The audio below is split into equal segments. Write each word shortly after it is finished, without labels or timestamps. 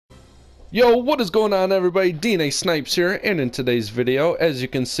Yo, what is going on, everybody? DNA Snipes here, and in today's video, as you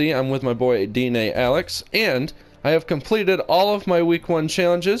can see, I'm with my boy DNA Alex, and I have completed all of my week 1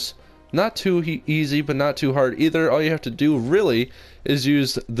 challenges. Not too easy, but not too hard either. All you have to do really is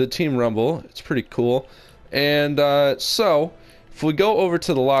use the Team Rumble. It's pretty cool. And so if we go over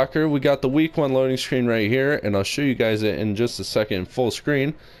to the locker, we got the week 1 loading screen right here, and I'll show you guys it in just a second in full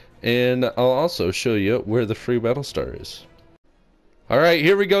screen, and I'll also show you where the free battle star is. Alright,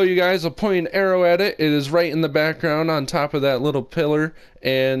 here we go, you guys. I'll point an arrow at it. It is right in the background on top of that little pillar,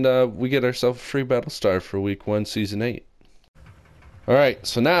 and we get ourselves a free battle star for week 1 season 8. Alright,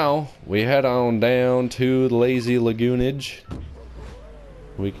 so now we head on down to the Lazy Lagoonage.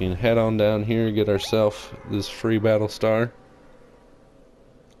 We can head on down here and get ourselves this free battle star.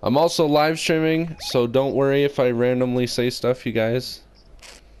 I'm also live streaming, so don't worry if I randomly say stuff, you guys.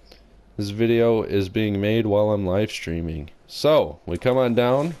 This video is being made while I'm live streaming. So, we come on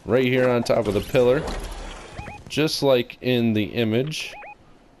down, right here on top of the pillar, just like in the image.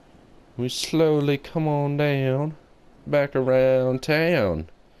 We slowly come on down, back around town.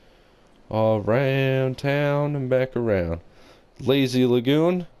 All around town and back around. Lazy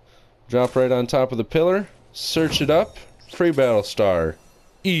Lagoon, drop right on top of the pillar, search it up, free battle star.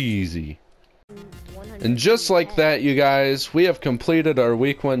 Easy. And just like that, you guys, we have completed our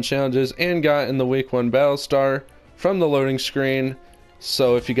week 1 challenges and gotten the week 1 battle star from the loading screen.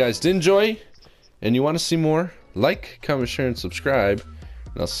 So if you guys did enjoy and you want to see more, like, comment, share, and subscribe.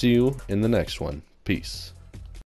 And I'll see you in the next one. Peace.